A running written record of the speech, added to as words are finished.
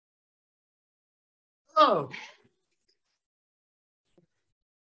Oh,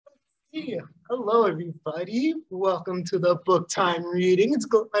 yeah. Hello, everybody. Welcome to the book time reading.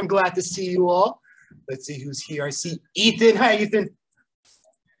 I'm glad to see you all. Let's see who's here. I see Ethan. Hi, Ethan.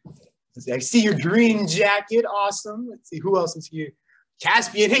 I see your green jacket. Awesome. Let's see who else is here.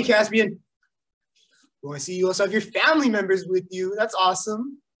 Caspian. Hey, Caspian. Well, I see you also have your family members with you. That's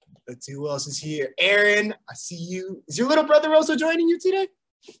awesome. Let's see who else is here. Aaron, I see you. Is your little brother also joining you today?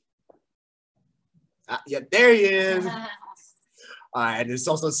 Yeah, there he is. All right, there's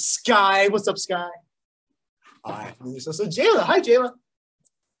also Sky. What's up, Sky? All right, and there's also Jayla. Hi, Jayla.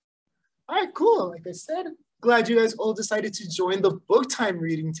 All right, cool. Like I said, glad you guys all decided to join the book time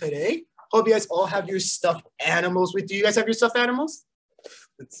reading today. Hope you guys all have your stuffed animals with you. You guys have your stuffed animals?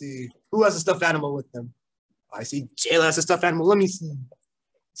 Let's see. Who has a stuffed animal with them? I see Jayla has a stuffed animal. Let me see.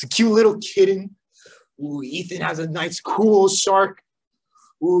 It's a cute little kitten. Ooh, Ethan has a nice, cool shark.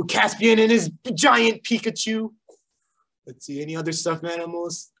 Ooh, Caspian and his giant Pikachu. Let's see, any other stuffed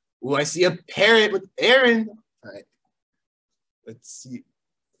animals? Ooh, I see a parrot with Aaron. All right. Let's see.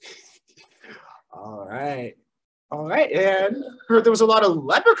 All right. All right, and I heard there was a lot of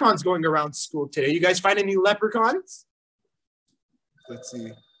leprechauns going around school today. You guys find any leprechauns? Let's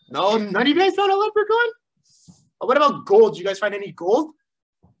see. No, none of you guys found a leprechaun? Oh, what about gold? Did you guys find any gold?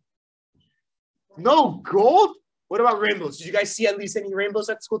 No gold? What about rainbows? Did you guys see at least any rainbows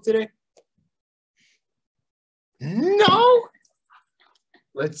at school today? No?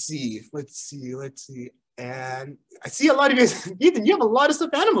 Let's see. And I see a lot of you guys. Ethan, you have a lot of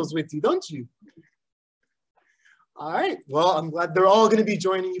stuffed animals with you, don't you? All right. Well, I'm glad they're all going to be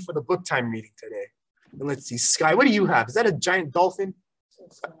joining you for the book time reading today. And let's see. Sky, what do you have? Is that a giant dolphin?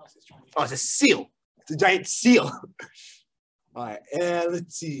 Oh, it's a seal. It's a giant seal. All right. And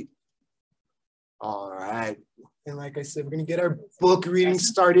let's see. All right. And like I said, we're going to get our book reading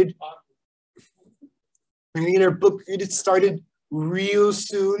started. We're going to get our book reading started real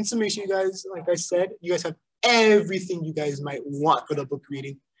soon. So make sure you guys, like I said, you guys have everything you guys might want for the book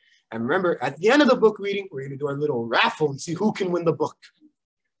reading. And remember, at the end of the book reading, we're going to do our little raffle and see who can win the book.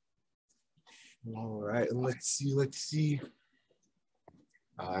 All right. And let's see.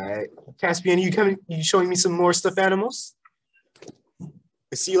 All right. Caspian, you showing me some more stuffed animals?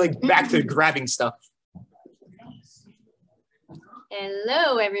 I see you like back to grabbing stuff.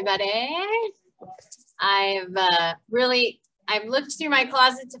 Hello, everybody. I've looked through my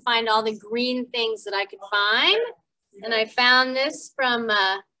closet to find all the green things that I could find. And I found this from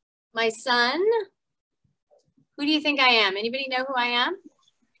my son. Who do you think I am? Anybody know who I am?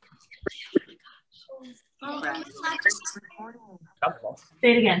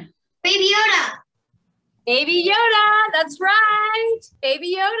 Say it again. Baby Yoda. Baby Yoda, that's right.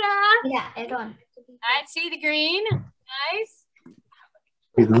 Baby Yoda. Yeah, everyone. I see the green. Nice.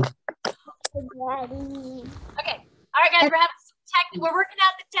 Okay. All right, guys, we're working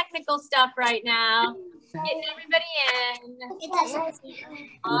out the technical stuff right now. Getting everybody in.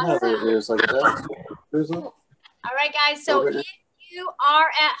 Awesome. All right, guys. So if you are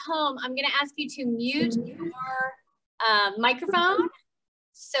at home, I'm going to ask you to mute your microphone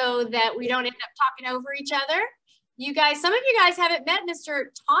so that we don't end up talking over each other. You guys, some of you guys haven't met Mr.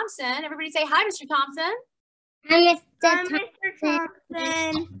 Thompson. Everybody say hi, Mr. Thompson. Hi, Mr.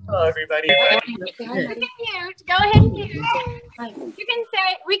 Thompson. Hello, everybody. You can mute. Go ahead and mute. You can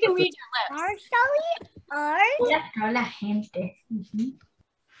say, we can read your lips. All right.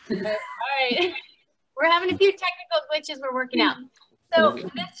 We're having a few technical glitches we're working out. So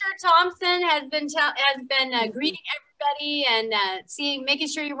Mr. Thompson has been greeting everybody and making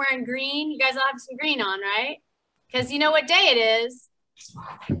sure you're wearing green. You guys all have some green on, right? Because you know what day it is.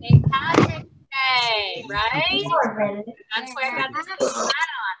 St. Patrick's Day, right? That's why I got this hat on.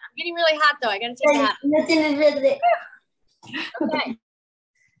 I'm getting really hot though. I got to take the hat off. Okay.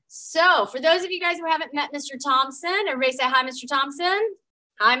 So for those of you guys who haven't met Mr. Thompson, everybody say hi, Mr. Thompson.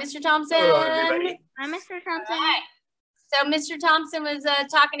 Hi, Mr. Thompson. Hello, everybody. Hi, Mr. Thompson. Right. So Mr. Thompson was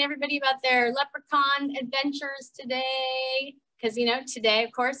talking to everybody about their leprechaun adventures today. Because, you know, today,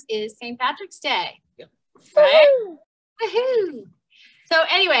 of course, is St. Patrick's Day. Yep. Right? Woohoo! So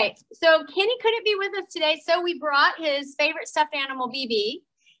anyway, so Kenny couldn't be with us today, so we brought his favorite stuffed animal, BB.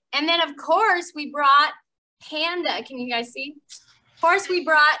 And then, of course, we brought Panda. Can you guys see? Of course, we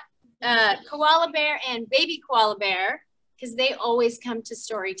brought Koala Bear and Baby Koala Bear because they always come to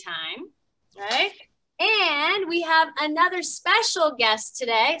story time, right? And we have another special guest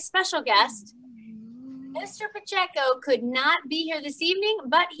today, special guest. Mr. Pacheco could not be here this evening,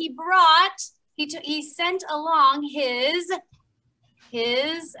 but he sent along his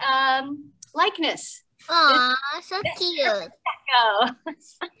likeness. Aw, so cute.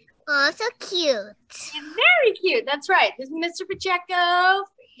 Oh, so cute. He's very cute. That's right. This is Mr. Pacheco.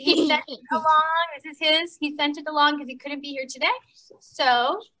 He sent it along. This is his. He sent it along because he couldn't be here today.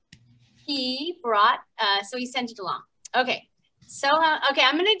 So he sent it along. Okay. Okay,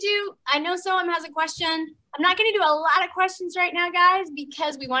 I'm going to do, I know Soham has a question. I'm not going to do a lot of questions right now, guys,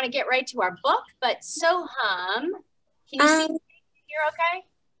 because we want to get right to our book. But Soham, can you see here okay?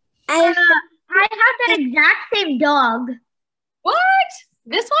 I have that exact same dog. What?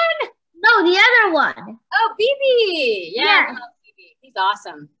 This one? No, the other one. Oh, BB. Yeah. Yeah. I love BB. He's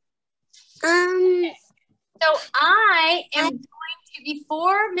awesome. Okay. So I am going to,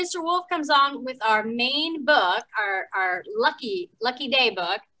 before Mr. Wolf comes on with our main book, our Lucky Day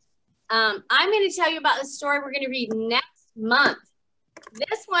book, I'm going to tell you about the story we're going to read next month.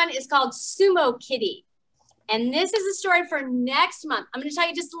 This one is called Sumo Kitty. And this is a story for next month. I'm going to tell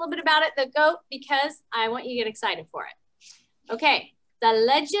you just a little bit about it, the goat, because I want you to get excited for it. Okay. The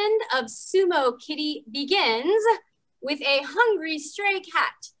legend of Sumo Kitty begins with a hungry stray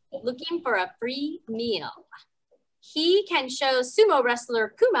cat looking for a free meal. He can show sumo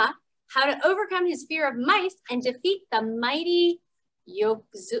wrestler Kuma how to overcome his fear of mice and defeat the mighty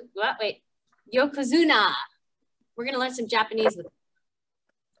Yokozuna. We're going to learn some Japanese with him.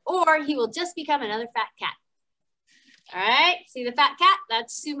 Or he will just become another fat cat. All right, see the fat cat?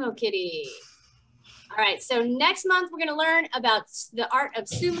 That's Sumo Kitty. All right, so next month we're going to learn about the art of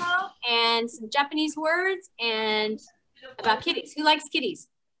sumo and some Japanese words and about kitties. Who likes kitties?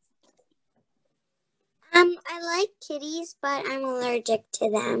 I like kitties, but I'm allergic to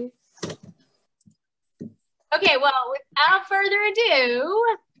them. Okay, well, without further ado,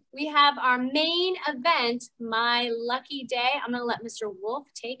 we have our main event, My Lucky Day. I'm going to let Mr. Wolf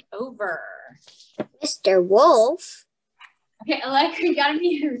take over. Mr. Wolf? Okay, Alexa, you got to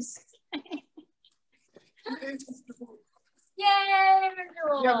mute. Yay, Mr.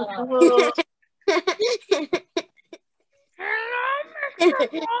 Wolf.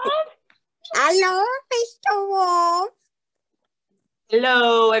 Hello, Mr. Wolf.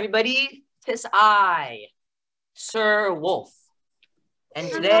 Hello, everybody. 'Tis I, Sir Wolf. And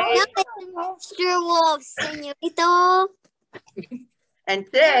today, Mr. Wolf, señorito. and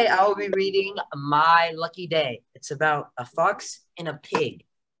today I will be reading My Lucky Day. It's about a fox and a pig.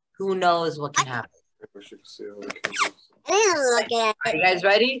 Who knows what can happen? I didn't look at Are it. you guys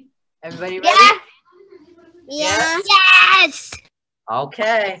ready? Everybody ready? Yeah. Yes.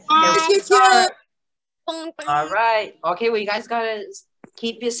 Okay. Yes. Here we start. All right. Okay, well, you guys gotta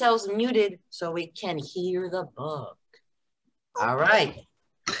keep yourselves muted so we can hear the book. All right.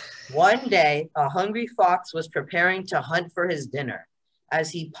 One day, a hungry fox was preparing to hunt for his dinner.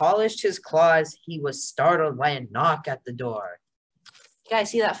 As he polished his claws, he was startled by a knock at the door. You guys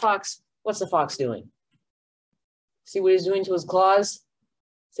see that fox? What's the fox doing? See what he's doing to his claws?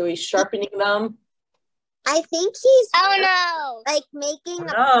 So he's sharpening them. I think he's like making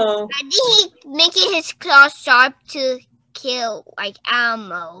No. I think he's making his claws sharp to kill like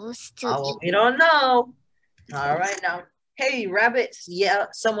animals to Oh, eat. we don't know. All right now. Hey, rabbits! Yeah,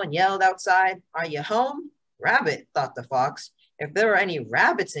 someone yelled outside. Are you home? Rabbit, thought the fox. If there were any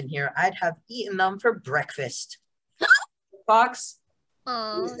rabbits in here, I'd have eaten them for breakfast. Fox,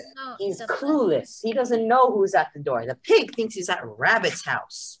 Oh, he's clueless. He doesn't know who's at the door. The pig thinks he's at Rabbit's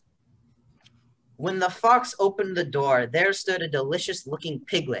house. When the fox opened the door, there stood a delicious-looking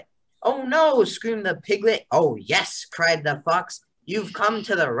piglet. Oh no, screamed the piglet. Oh yes, cried the fox. You've come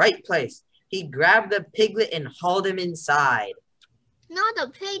to the right place. He grabbed the piglet and hauled him inside. not a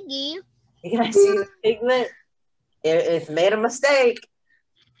piggy. You guys see the piglet? It's made a mistake.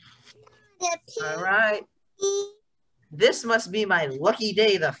 The pig. All right. This must be my lucky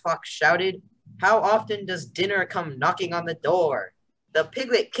day, the fox shouted. How often does dinner come knocking on the door? The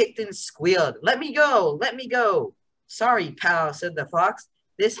piglet kicked and squealed. Let me go, let me go. Sorry, pal, said the fox.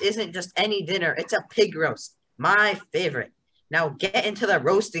 This isn't just any dinner, it's a pig roast. My favorite. Now get into the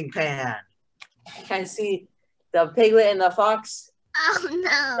roasting pan. You guys see the piglet and the fox? Oh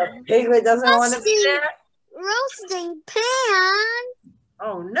no. The piglet doesn't want to be there. Roasting pan.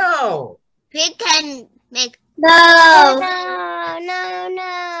 Oh no. Pig can make No.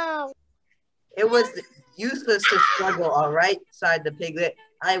 No. It was useless to struggle, all right, sighed the piglet.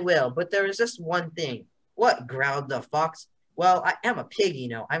 I will, but there is just one thing. What, growled the fox. Well, I am a pig, you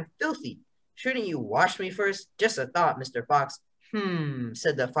know. I'm filthy. Shouldn't you wash me first? Just a thought, Mr. Fox.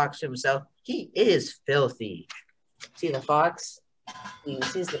 Said the fox to himself. He is filthy. See the fox? He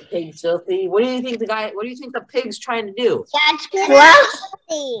sees the pig filthy. What do you think the pig's trying to do? That's good.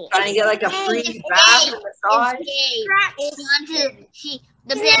 Trying to get like a free bath and massage?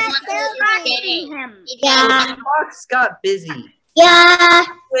 The pig wants to get him. The fox got busy. Yeah.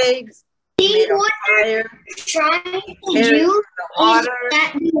 twigs. He made a fire. Trying to Carried do the water.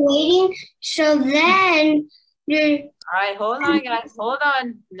 that be waiting. So then the All right, hold on, guys. Hold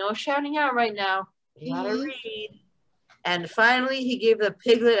on. No shouting out right now. You gotta read. And finally, he gave the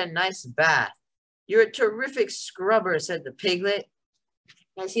piglet a nice bath. You're a terrific scrubber, said the piglet.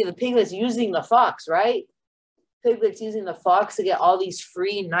 I see the piglet's using the fox, right? Piglet's using the fox to get all these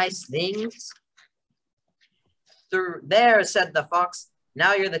free, nice things. There, said the fox.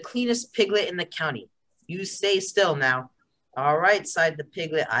 Now you're the cleanest piglet in the county. You stay still now. All right, sighed the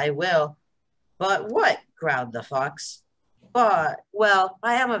piglet, I will. But what? Growled the fox. But, well,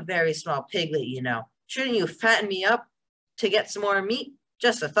 I am a very small piglet, you know. Shouldn't you fatten me up to get some more meat?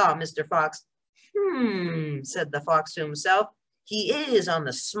 Just a thought, Mr. Fox. Said the fox to himself. He is on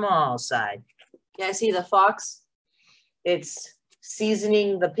the small side. Can I see the fox? It's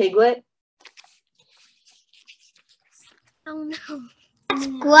seasoning the piglet. oh no.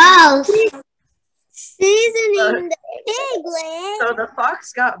 Gross. Seasoning the piglet. So the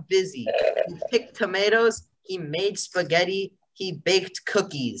fox got busy. He picked tomatoes, he made spaghetti, he baked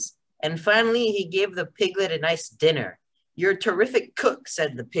cookies, and finally he gave the piglet a nice dinner. You're a terrific cook,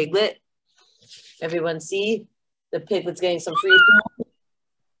 said the piglet. Everyone see? The piglet's getting some free food.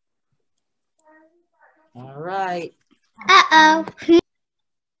 All right. Uh-oh.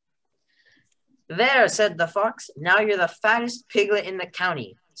 There, said the fox. Now you're the fattest piglet in the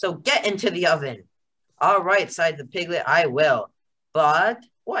county. So get into the oven. All right, sighed the piglet, I will. But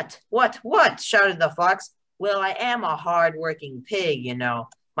what, shouted the fox. Well, I am a hard-working pig, you know.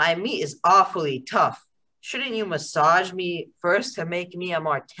 My meat is awfully tough. Shouldn't you massage me first to make me a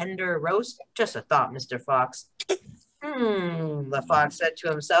more tender roast? Just a thought, Mr. Fox. The fox said to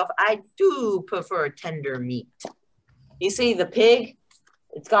himself, I do prefer tender meat. You see the pig?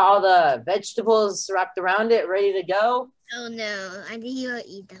 It's got all the vegetables wrapped around it, ready to go. Oh no, I think you'll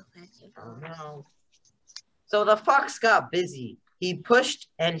eat the vegetables. Oh no. So the fox got busy. He pushed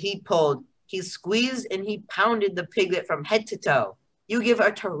and he pulled. He squeezed and he pounded the piglet from head to toe. You give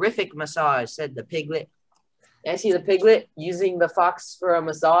a terrific massage, said the piglet. I see the piglet using the fox for a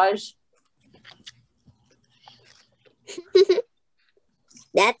massage.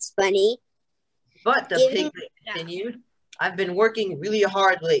 That's funny. But the piglet continued, I've been working really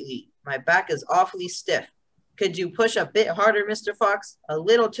hard lately. My back is awfully stiff. Could you push a bit harder, Mr. Fox? A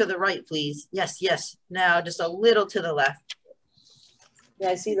little to the right, please. Yes. Now, just a little to the left. Yeah,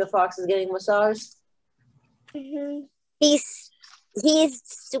 I see the fox is getting massaged. He's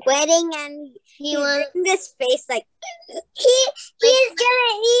sweating and he's in this face like he's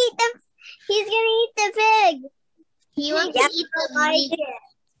gonna eat the pig. He wants to eat the meat.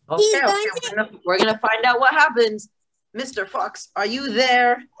 Okay, we're gonna find out what happens. Mr. Fox, are you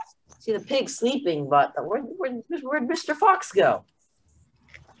there? See the pig sleeping, but where'd Mr. Fox go?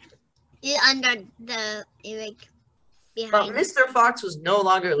 He's under the behind. But Mr. Fox was no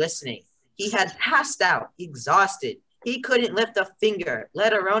longer listening. He had passed out, exhausted. He couldn't lift a finger,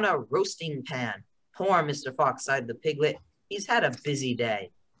 let alone a roasting pan. Poor Mr. Fox, sighed the piglet. He's had a busy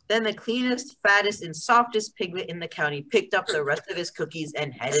day. Then the cleanest, fattest, and softest piglet in the county picked up the rest of his cookies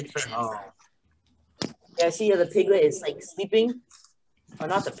and headed for home. Yeah, see how the piglet is like sleeping? Or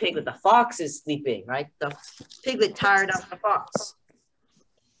not the piglet, the fox is sleeping, right? The piglet tired out the fox.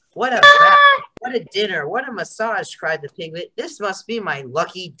 What a bath, what a dinner, what a massage, cried the piglet. This must be my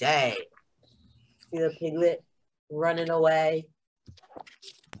lucky day. See the piglet running away.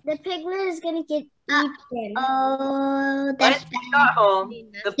 The piglet is gonna get eaten. Oh, When he got home,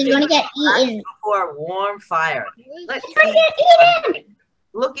 the He's gonna piglet get sat eaten. before a warm fire. Let's He's gonna get see. eaten.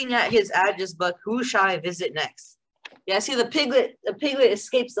 Looking at his address book, who shall I visit next? Yeah, see the piglet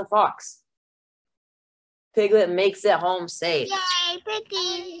escapes the fox. Piglet makes it home safe. Yay,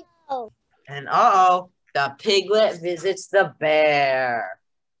 piggy. And the piglet visits the bear.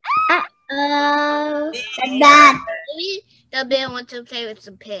 Bad. Maybe the bear wants to play with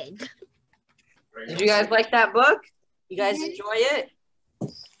the pig. Did you guys like that book? You guys enjoy it?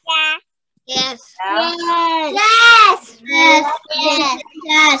 Yeah. Yes. Yeah? Yes.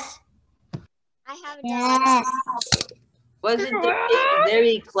 Yes. I have a dog. Wasn't the pig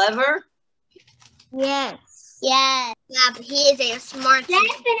very clever? Yes. Yes. Yeah, but he is a smarty.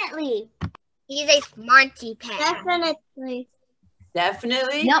 Definitely. He's a smarty pig. Definitely.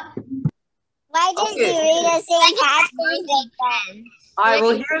 Definitely? Nope. Why didn't Okay. you read us in Smarty passage? All right,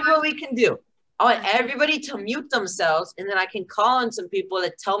 well, here's what we can do. I want everybody to mute themselves, and then I can call on some people to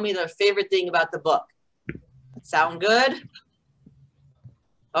tell me their favorite thing about the book. Sound good?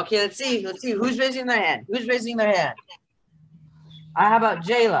 Okay, let's see. Who's raising their hand? How about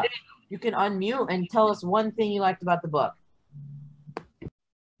Jayla? You can unmute and tell us one thing you liked about the book.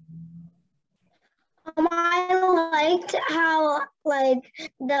 I liked how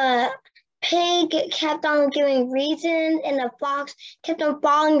the pig kept on giving reasons and the fox kept on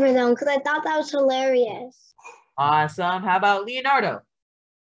falling for them because I thought that was hilarious. Awesome. How about Leonardo?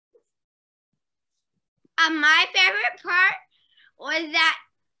 My favorite part was that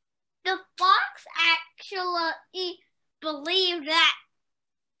the fox actually believed that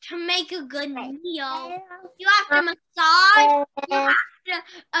to make a good meal, you have to massage, you have to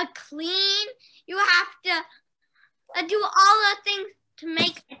clean, you have to do all the things to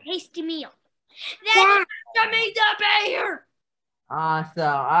make a tasty meal. Then you have to make the beer. Awesome.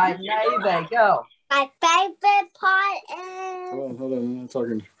 All right, Naive, go. My favorite part is... Hold on, I'm not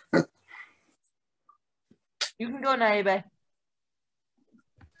talking. You can go, Naive.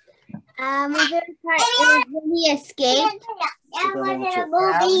 My favorite part is when he escaped.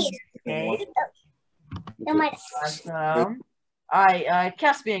 Okay. Awesome. All right,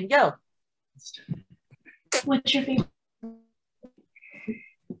 Caspian, go. What's your favorite?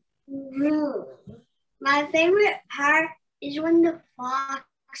 My favorite part is when the fox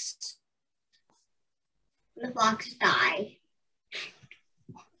died.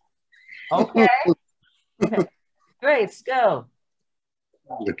 Okay. Grace, go.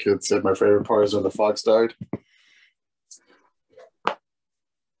 The kid said my favorite part is when the fox died.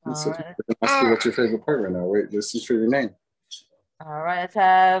 He said, right. ask you what's your favorite part right now. Wait, this is for your name. All right, let's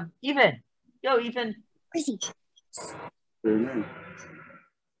have Ethan. Go, Ethan. For your name.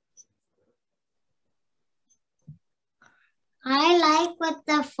 I like when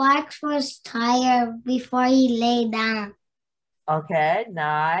the fox was tired before he lay down. Okay,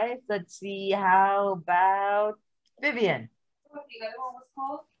 nice. Let's see. How about Vivian?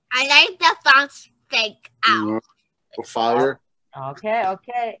 I like the fox fake out. Fire.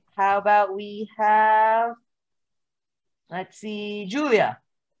 Okay. How about we have, let's see, Julia.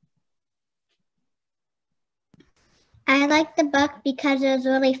 I like the book because it was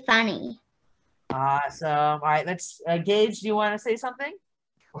really funny. Awesome. All right, let's, Gage, do you want to say something?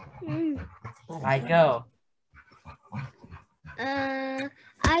 All right, go.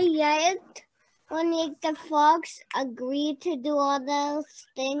 I liked when the fox agreed to do all those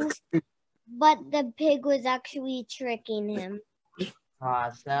things, but the pig was actually tricking him.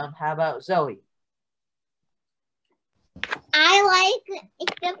 Awesome. How about Zoe? I like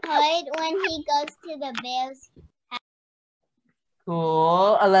the part when he goes to the bear's.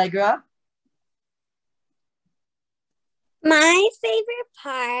 Cool. Allegra? My favorite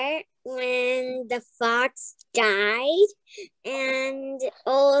part when the fox died and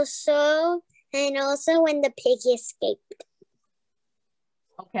also when the pig escaped.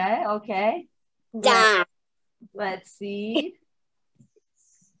 Okay. Died. Let's see.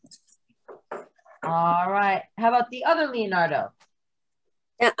 All right. How about the other Leonardo?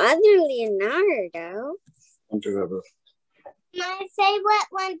 The other Leonardo. Don't do that, bro. My favorite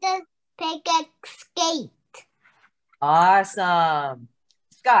when the pig escaped. Awesome.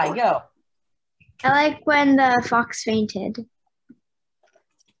 Sky, go. I like when the fox fainted.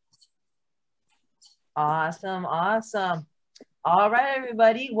 Awesome. All right,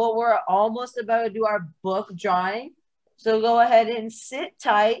 everybody. Well, we're almost about to do our book drawing. So go ahead and sit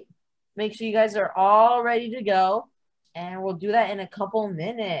tight. Make sure you guys are all ready to go. And we'll do that in a couple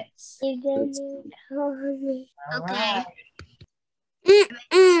minutes. Okay. Right.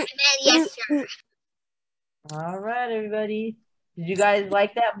 Yes, sir. All right, everybody. Did you guys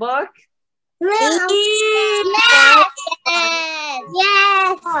like that book? Yes. All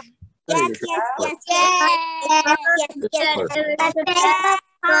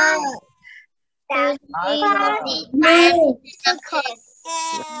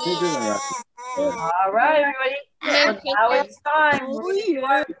right, everybody. Well, now it's time. We're gonna do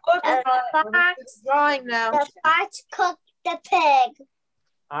our book drawing now. The fox cooked the pig.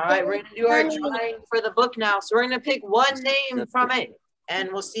 All right, we're gonna do our drawing for the book now. So we're gonna pick one name from it,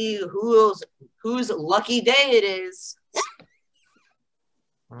 and we'll see whose lucky day it is.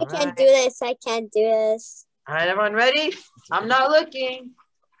 I can't do this. All right, everyone ready? I'm not looking.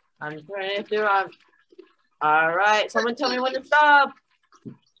 I'm trying to. All right, someone tell me when to stop.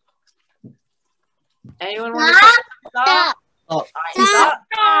 Anyone want to stop? All right, stop.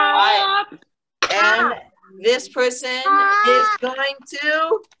 All right. And this person is going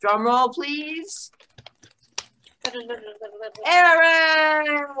to, drum roll please,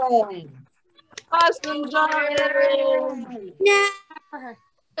 Aaron! Awesome job, Aaron!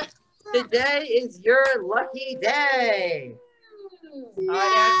 Today is your lucky day. All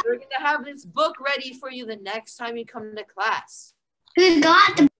right, Aaron, we're going to have this book ready for you the next time you come to class. Who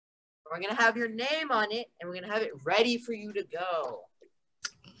got the We're going to have your name on it, and we're going to have it ready for you to go.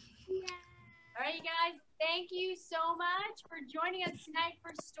 All All right, you guys. Thank you so much for joining us tonight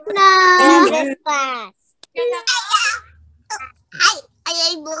for story. No. Class. You guys have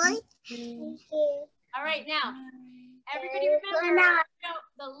Hi, boy. All right, now, everybody remember,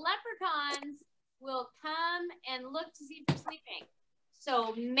 the leprechauns will come and look to see if you're sleeping.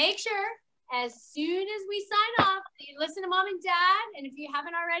 So make sure, as soon as we sign off, that you listen to mom and dad, and if you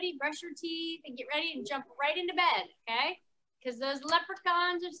haven't already, brush your teeth and get ready and jump right into bed, okay? Because those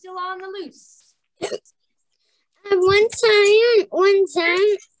leprechauns are still on the loose. One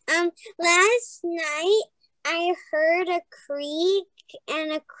time, last night I heard a creak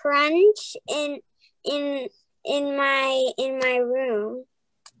and a crunch in my room.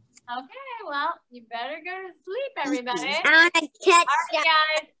 Okay, well, you better go to sleep, everybody. I want to catch All right,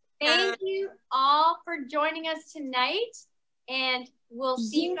 guys. Thank you all for joining us tonight. And we'll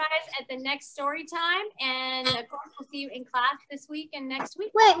see you guys at the next story time. And of course, we'll see you in class this week and next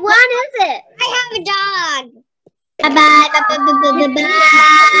week. Wait, what is it? I have a dog. Bye-bye.